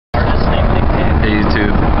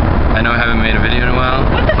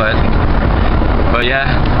Yeah.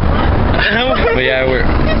 But yeah,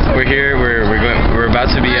 we're here. We're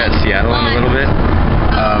about to be at Seattle in a little bit.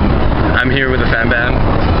 I'm here with a fan bam.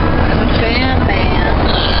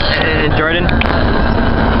 And Jordan.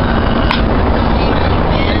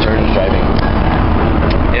 And Jordan's driving.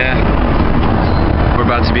 Yeah. We're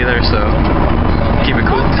about to be there, so keep it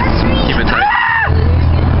cool. Keep it tight.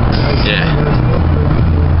 Yeah.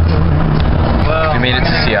 Well, we made it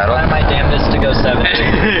to Seattle. I'm my damnedest to go 70.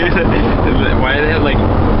 Why do they have like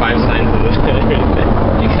 5 signs of this?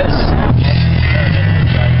 Because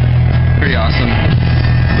pretty awesome.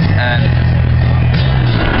 And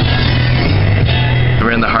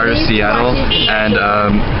we're in the heart of Seattle, and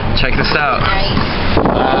check this out.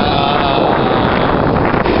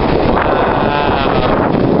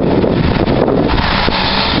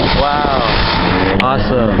 wow.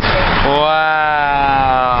 Awesome. Wow.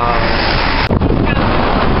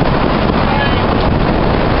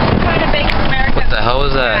 What the hell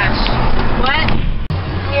was that? What?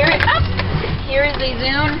 Here is the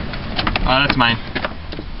Zune. Oh, that's mine.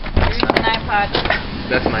 Here's an iPod.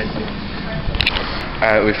 That's mine too.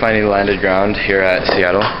 Alright, we finally landed ground here at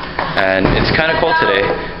Seattle, and it's kind of cold today.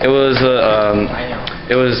 It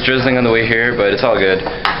was drizzling on the way here, but it's all good.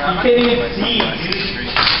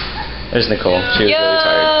 There's Nicole. She was really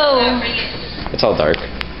tired. It's all dark.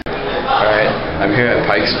 Alright, I'm here at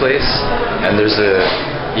Pike's Place, and there's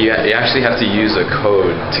you actually have to use a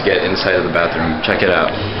code to get inside of the bathroom. Check it out.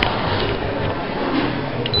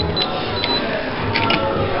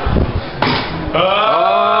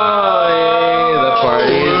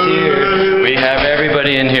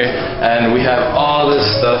 In here, and we have all this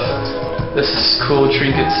stuff. This is cool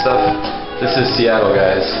trinket stuff. This is Seattle,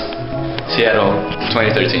 guys. Seattle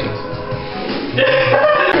 2013.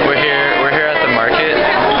 We're here at the market.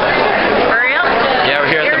 For real? Yeah, we're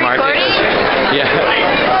here at the market. Recording? Yeah.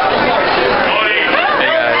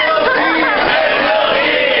 Hey guys.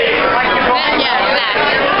 Yeah, that.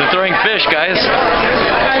 They're throwing fish, guys.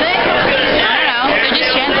 Are they? I don't know. They're just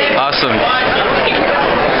chanting. Awesome.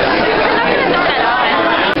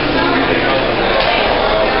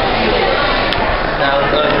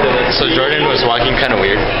 So Jordan was walking kind of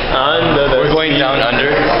weird. We're going down under.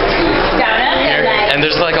 Here, and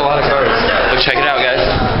there's like a lot of cars. Look, check it out, guys.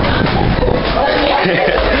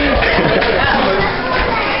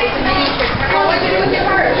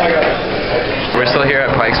 We're still here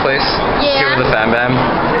at Pike's Place. Here with the fan bam.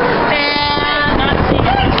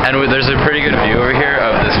 And there's a pretty good view over here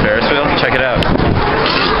of this Ferris wheel. Check it out.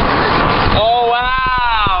 Oh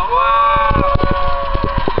wow!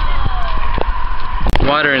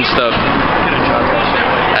 Water and stuff.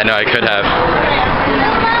 I know I could have.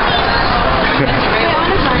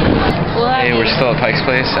 Hey, we're still at Pike's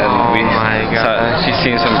Place, and she's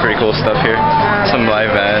seen some pretty cool stuff here. Some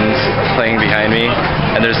live bands playing behind me,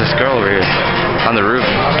 and there's this girl over here on the roof.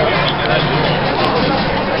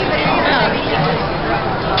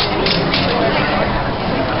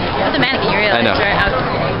 That's a man that you realize, I know. right?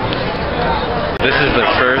 This is the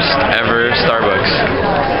first ever Starbucks.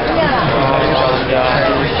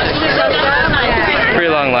 Pretty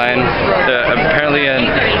long line. Apparently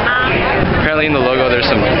in the logo there's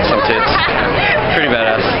some tits. Pretty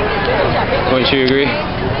badass. Wouldn't you agree?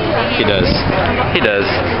 He does. He does.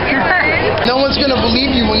 No one's gonna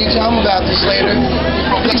believe you when you tell them about this later.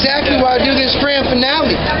 That's exactly why I do this grand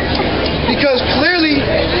finale. Because clearly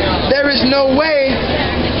there is no way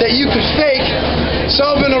that you could fake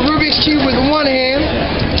solving a Rubik's Cube with one hand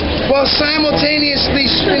while simultaneously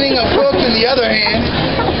spinning a book in the other hand,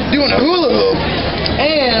 doing a hula hoop,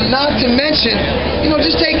 and not to mention,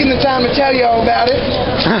 just taking the time to tell you all about it,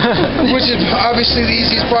 which is obviously the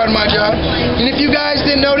easiest part of my job. And if you guys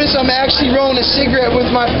didn't notice, I'm actually rolling a cigarette with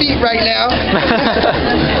my feet right now.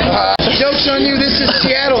 Joke's on you, this is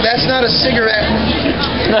Seattle, that's not a cigarette.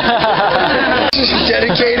 This is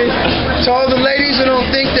dedicated to all the ladies who don't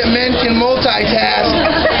think that men can multitask.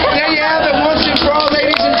 There you have it, once and for all,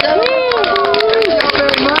 ladies and gentlemen. Thank you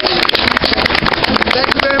very much. Thank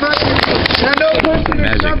you very much. And I know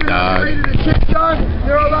Magic dog.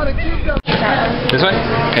 This way?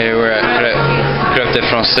 Hey, we're at Crêpe de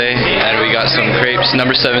Francais, and we got some crepes,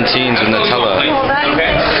 number 17s with Nutella.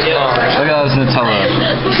 Look at all this Nutella.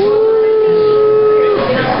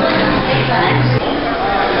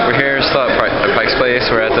 We're here still at Pike's Place.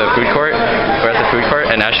 We're at the food court.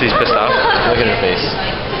 And Ashley's pissed off. Look at her face.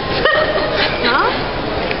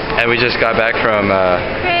 And we just got back from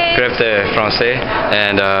Crêpe de Francais,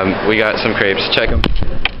 and we got some crepes. Check them.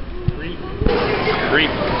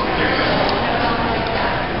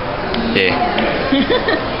 Yeah.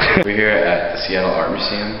 We're here at the Seattle Art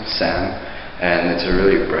Museum, Sam, and it's a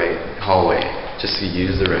really bright hallway. just to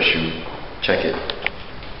use the restroom. Check it.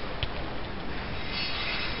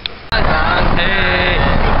 Hey,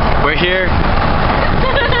 we're here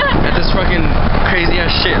at this fucking crazy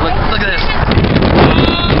ass shit. Look at this.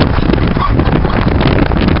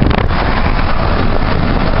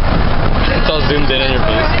 It's all zoomed in on your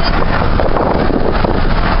face.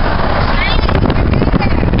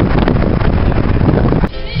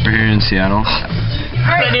 We're here in Seattle.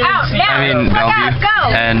 Bellevue.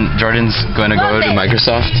 And Jordan's going to go to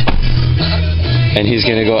Microsoft. And he's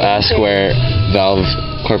going to go ask where Valve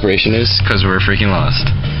Corporation is, because we're freaking lost.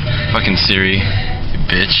 Fucking Siri, you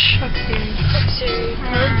bitch.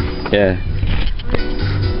 Yeah.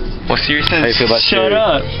 Well, Siri says, how you feel about shut Siri?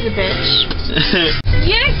 up. The bitch.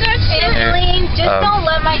 You're good, Sibling. Just don't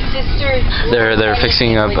let my sister. They're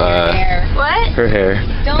fixing up What? her hair,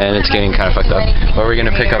 and it's getting kind of fucked up. But we're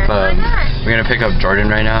gonna pick up Jordan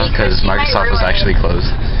right now because Microsoft was actually closed.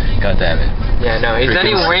 God damn it. Yeah, no, he's not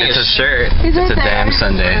even wearing a shirt. It's a damn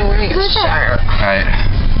Sunday. Alright,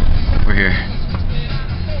 we're here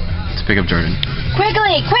to pick up Jordan.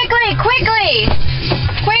 Quickly!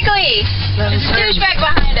 There's a douchebag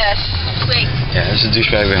behind us. Quick. Yeah, there's a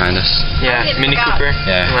douchebag behind us. Yeah, Mini Cooper.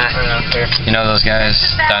 Yeah. You know those guys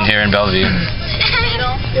down here in Bellevue?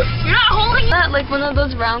 You're not holding it. That like one of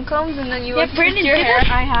those round combs, and then you like twist Brandon your did hair.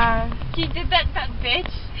 that? I have. She did that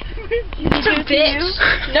bitch. It's a bitch.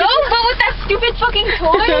 No, but with that stupid fucking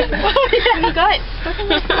toy. You got it.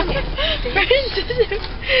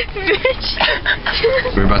 Bitch.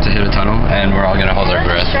 We're about to hit a tunnel, and we're all gonna hold our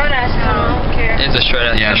breath. Short ass tunnel. I don't care. It's a short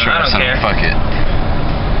ass. Yeah, sure. I don't care. Fuck it.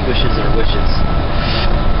 Wishes are wishes.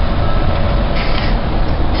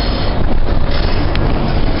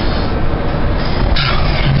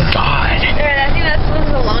 God. There, I think this was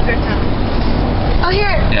a longer tunnel. Oh,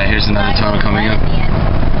 here. Yeah, here's another tunnel coming up.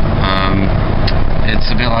 It's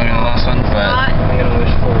a bit longer than the last one, but I'm gonna wish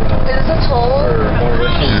for Is this a toll? more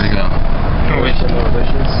wishes. here we go. Wish for more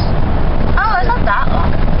wishes. Oh, it's not that long.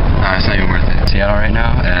 Nah, it's not even worth it. Seattle right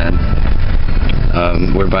now, and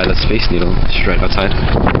we're by the Space Needle, just right outside.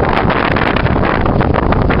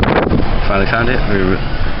 Finally found it. We were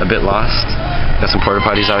a bit lost. Got some porta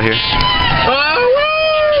potties out here.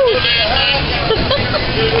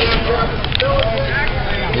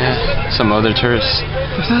 Yeah, some other tourists.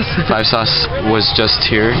 Five Sauce was just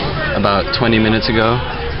here about 20 minutes ago.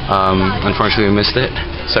 Unfortunately, we missed it.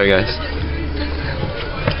 Sorry, guys.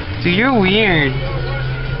 Dude, you're weird.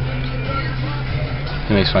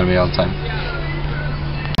 He makes fun of me all the time.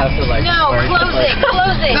 No,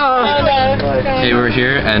 close it. Hey, we're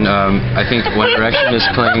here, and I think One Direction is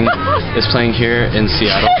playing here in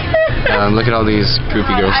Seattle. Look at all these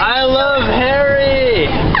groupie girls. I love Harry.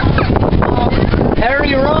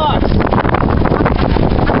 Harry rocks.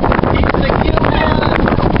 He's the cute man.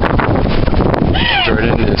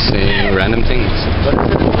 Jordan is saying random things.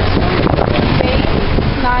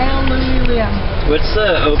 What's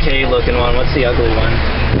the okay looking one? What's the ugly one?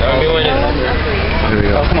 The ugly one is Here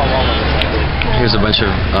we go. come on, one. Here's a bunch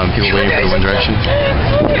of people waiting for One Direction.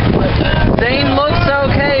 Zayn looks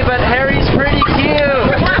okay, but Harry's pretty cute.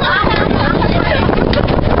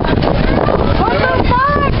 What the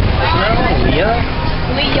fuck? Leah?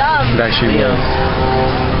 Liam. Backstreet Boys.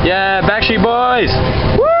 Yeah, Backstreet Boys.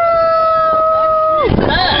 Woo!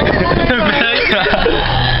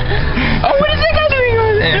 Oh, what is that guy doing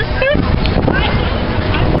over there?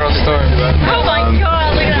 Oh my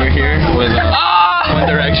god, look at We're that. here with One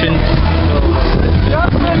Direction.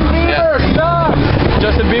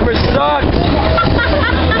 Justin Bieber sucks.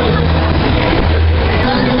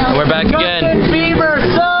 We're back again. Justin Bieber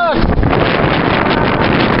sucks.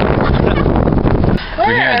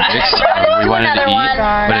 We're here at Dick's. We wanted to eat,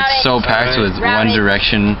 but it's so packed with One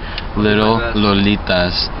Direction little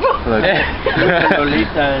Lolitas.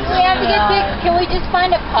 Lolitas. We have to get picked. Can we just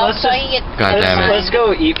find a pub so I can get... God damn it. Let's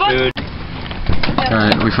go eat food.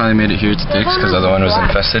 Alright, we finally made it here to Dick's because the other one was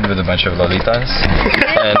infested with a bunch of Lolitas.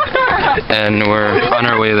 And we're on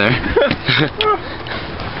our way there.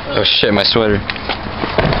 Oh shit, my sweater.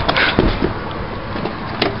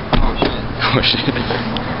 Oh shit.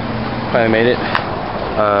 Finally made it.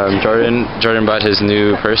 Jordan bought his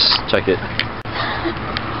new purse. Check it.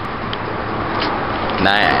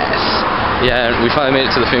 Nice. Yeah, we finally made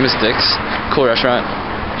it to the famous Dick's. Cool restaurant.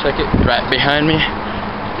 Check it. Right behind me.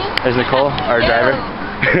 There's Nicole, our driver.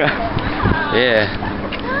 Yeah.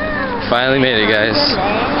 Finally made it, guys.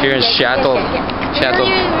 Here in Seattle. Seattle.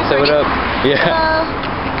 Say what up. Yeah.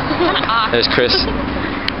 There's Chris.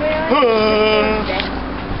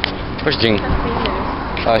 Where's Jing?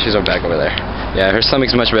 Oh, she's over back over there. Yeah, her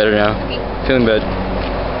stomach's much better now. Feeling good.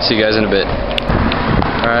 See you guys in a bit.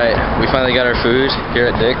 Alright, we finally got our food here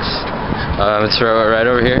at Dick's. It's right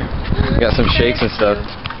over here. We got some shakes and stuff.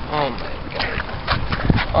 Oh my god.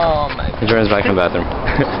 Oh my god. Jordan's back in the bathroom.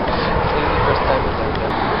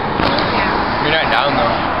 You're not down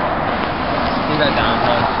though. He's not down,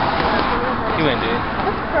 huh? You win, dude.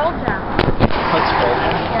 What's Pearl Jam? What's Pearl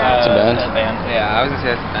Jam? It's a band? That band. Yeah, I was gonna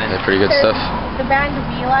say that's a band. They're pretty good stuff. The band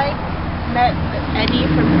we like met Eddie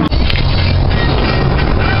from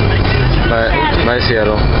Bye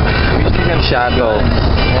Seattle. Shadow.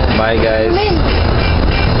 Bye guys.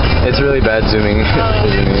 It's really bad zooming.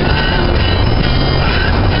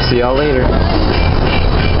 See y'all later.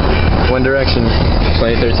 One Direction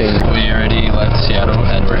 2013. We already left Seattle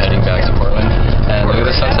and we're heading back to Portland. And look at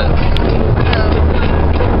the sunset.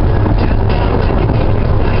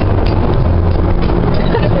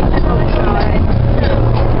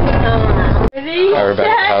 We're back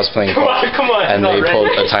at the house playing golf, and they pulled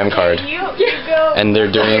a time card, and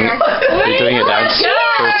they're doing a dance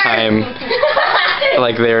for time,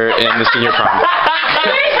 like they're in the senior prom.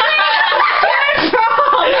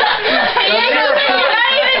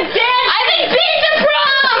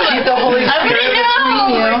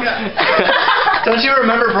 Don't you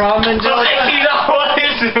remember prom, Angelica? You know what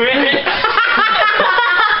it's meant.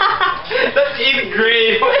 That's 8th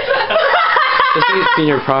grade. This ain't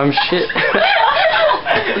senior prom shit.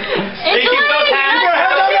 Hey, keep those hands on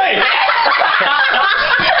me!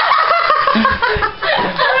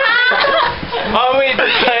 Oh, wait,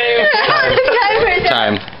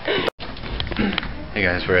 Time. Hey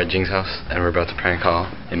guys, we're at Jing's house, and we're about to prank call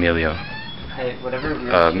Emilio, Hey, whatever.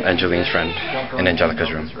 Angeline's friend, in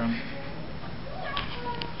Angelica's room.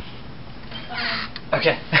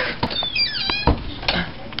 Okay.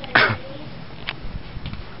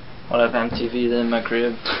 What up, MTV? In my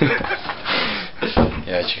crib.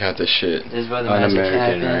 Yeah, check out this shit. This is where the magic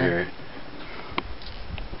Un-American happens. right here.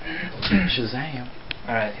 Shazam.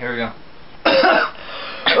 Alright, here we go.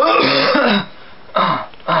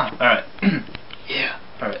 Alright. Yeah.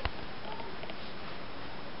 Alright.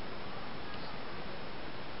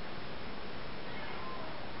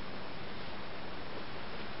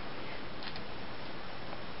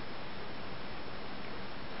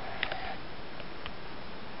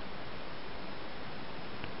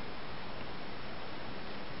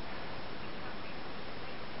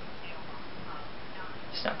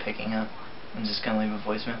 It's not picking up. I'm just gonna leave a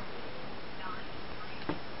voicemail.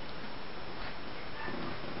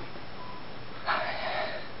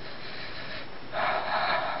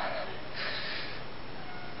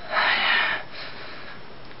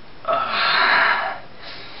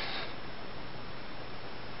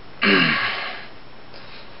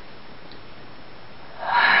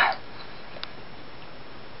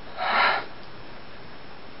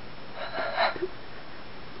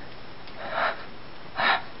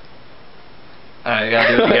 Alright, I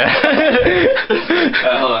gotta do it again.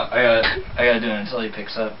 Hold on, I gotta do it until he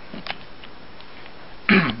picks up.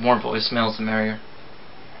 More voicemails, the merrier.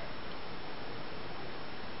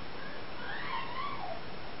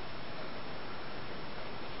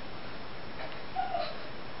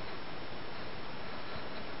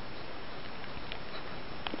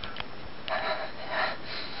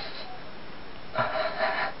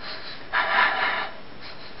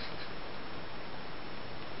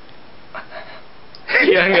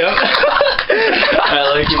 He hung up. I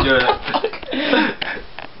like you doing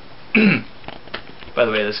it. By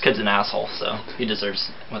the way, this kid's an asshole, so he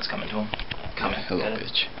deserves what's coming to him. Hello,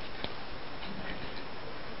 bitch.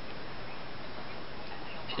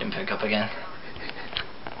 He didn't pick up again.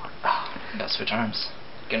 Oh, gotta switch arms.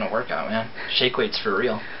 Getting a workout, man. Shake weights for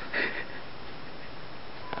real.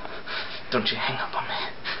 Don't you hang up on me.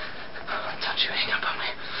 Don't you hang up on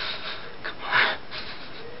me. Come on.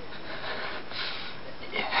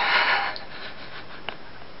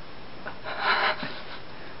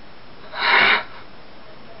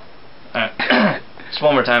 Alright. Just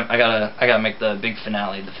one more time. I gotta make the big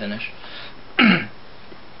finale, the finish.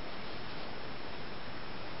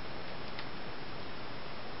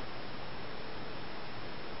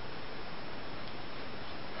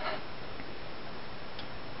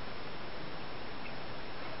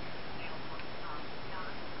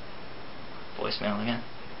 Voicemail again.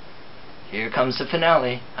 Here comes the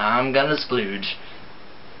finale. I'm gonna splooge.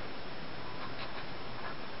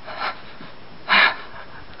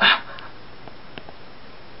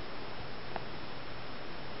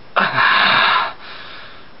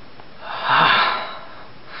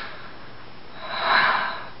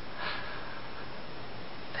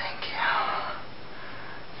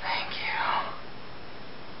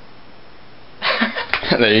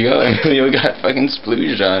 There you go, Emilio got fucking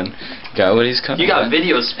splooged on. Got what he's coming. You got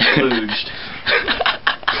video splooged.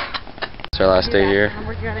 It's our last day here. I'm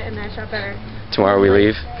working on it and I shot better. Tomorrow we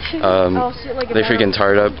leave. Shit, like They freaking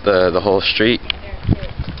tarred up the whole street.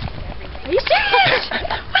 Are you serious?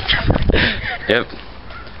 What the fuck? Yep.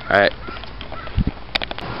 Alright.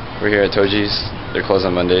 We're here at Toji's. They're closed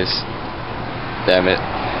on Mondays. Damn it.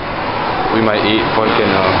 We might eat porque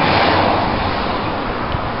no.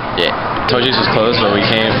 Yeah. Toji's was closed, but we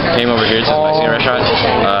came over here to the Mexican restaurant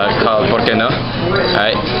called Porque No.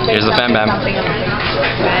 Alright, here's the fam bam.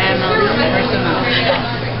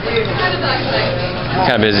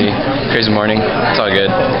 Kind of busy. Crazy morning. It's all good.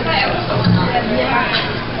 Yeah.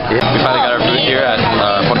 We finally got our food here at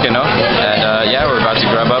Porque No. And yeah, we're about to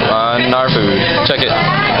grab up on our food. Check it.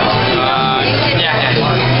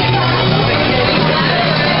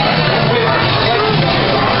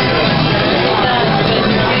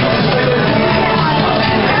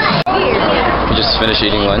 We just finished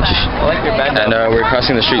eating lunch. And we're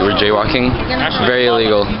crossing the street. We're jaywalking. Very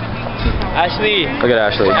illegal. Ashley. Look at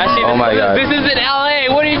Ashley. Oh my god. This is in LA.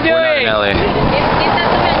 What are you We're not doing? in LA.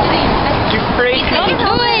 You crazy. Don't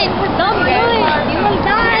do it! Don't do it! You will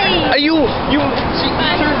die! She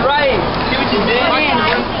turned right. See what you did?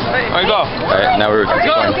 Alright, go. Alright, now we're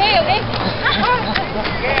going. Okay.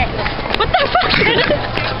 What the fuck?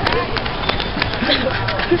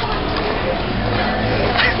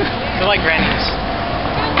 They're like grannies.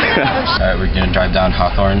 Alright, we're gonna drive down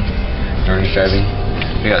Hawthorne. Jordan's driving.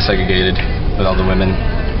 We got segregated with all the women.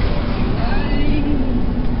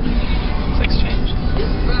 Sex change.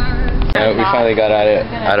 Yeah, we finally got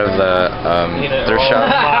out of the thrift shop,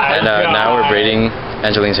 and now we're braiding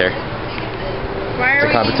Angeline's hair. It's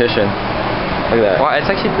a competition. Look at that. Wow, it's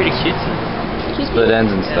actually pretty cutesy. Split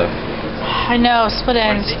ends and stuff. I know, split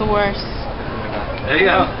ends the worst. There you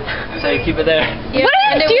go. So you keep it there. What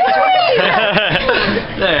are you doing?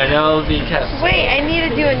 There, now it'll be kept. Wait, I need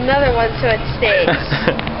to do another one so it stays.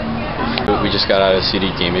 We just got out of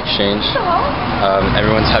CD Game Exchange.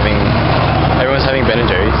 Everyone's having Ben and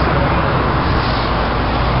Jerry's.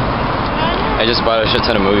 I just bought a shit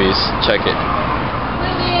ton of movies. Check it.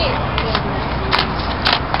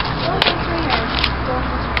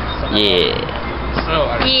 Yeah.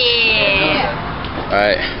 Yeah.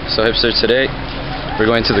 Alright, so hipsters today, we're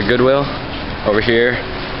going to the Goodwill over here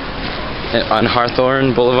on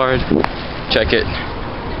Hawthorne Boulevard. Check it.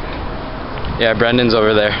 Yeah, Brendan's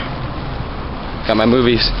over there. Got my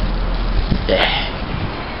movies. Yeah.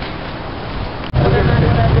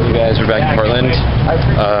 You guys, we're back in Portland.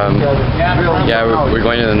 Yeah, we're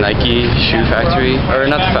going to the Nike shoe factory, or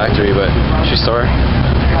not the factory, but shoe store.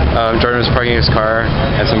 Jordan was parking his car,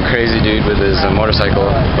 and some crazy dude with his motorcycle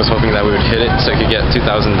was hoping that we would hit it so he could get $2,000.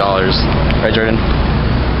 Right, Jordan?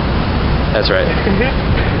 That's right.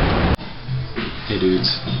 Hey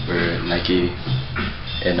dudes, we're at Nike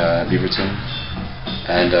in Beaverton,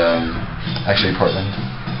 and actually Portland,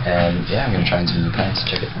 and yeah, I'm gonna try on some new pants.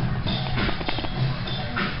 Check it.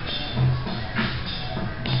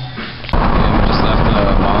 And we just left the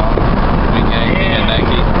mall. We gang at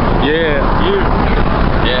Nike.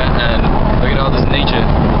 Yeah, and look at all this nature.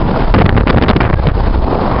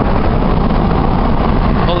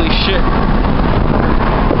 Holy shit.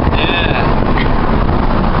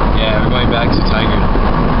 Yeah, we're going back to Tiger.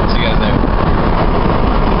 See you guys there.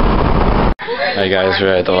 Alright guys,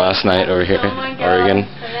 we're at the last night over here in Oregon.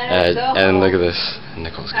 And look at this.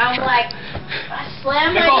 Nicole's gonna try. I'm like, I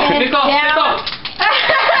slammed my head down.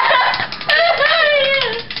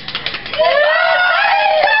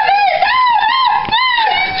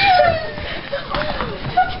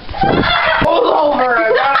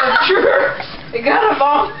 I got a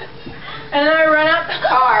bump, and then I run out the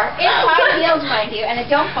car. It's high heels, mind you, and I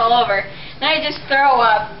don't fall over. And I just throw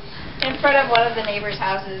up in front of one of the neighbors'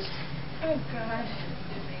 houses. Oh God.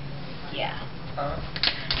 Yeah.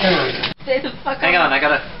 Stay the fuck Hang on, I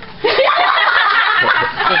gotta.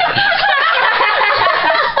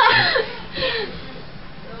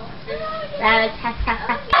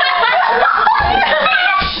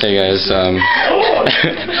 Hey guys, we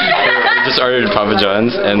just ordered Papa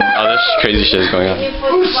John's and all this crazy shit is going on.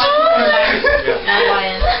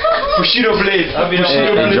 Bushido blade.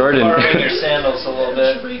 And Jordan. Borrowing your sandals a little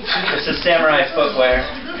bit. It's a samurai footwear.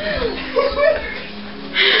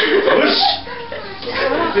 That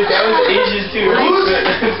was ages too.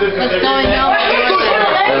 What's going on?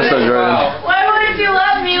 What's up, Jordan? Why wouldn't you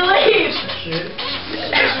let me leave?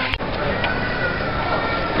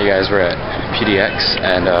 Hey guys, we're at PDX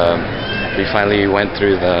and we finally went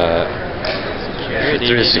through the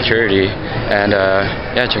security and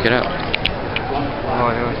yeah, check it out. Oh,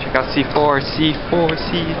 check out C4.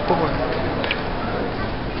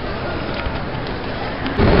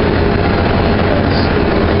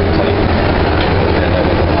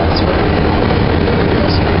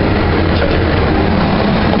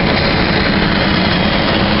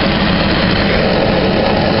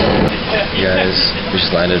 We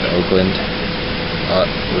just landed in Oakland.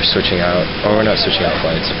 We're switching out, or we're not switching out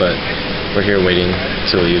flights, but we're here waiting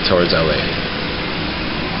to leave towards LA.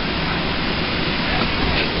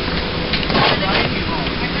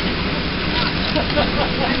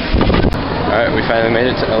 Alright, we finally made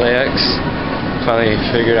it to LAX. Finally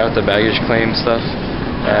figured out the baggage claim stuff.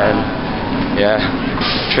 And yeah,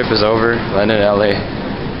 trip is over. Landed in LA.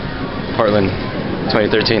 Portland,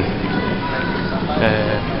 2013.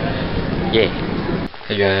 Yeah.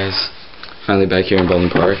 Hey guys. Finally back here in Baldwin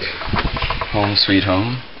Park. Home sweet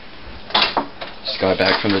home. Just got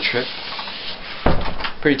back from the trip.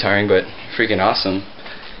 Pretty tiring, but freaking awesome.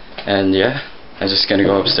 And yeah, I'm just gonna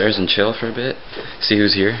go upstairs and chill for a bit. See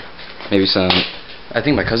who's here. Maybe some... I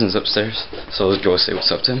think my cousin's upstairs. So let's go say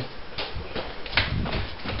what's up to him.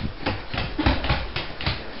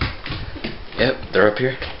 Yep, they're up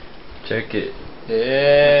here. Check it.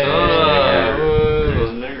 Yeah.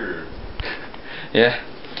 Yeah.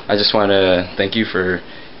 I just want to thank you for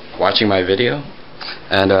watching my video.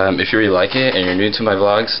 And if you really like it and you're new to my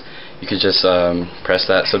vlogs, you could just press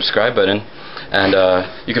that subscribe button. And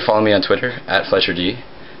you can follow me on Twitter @FletcherD.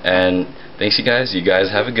 And thanks you guys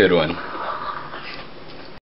have a good one.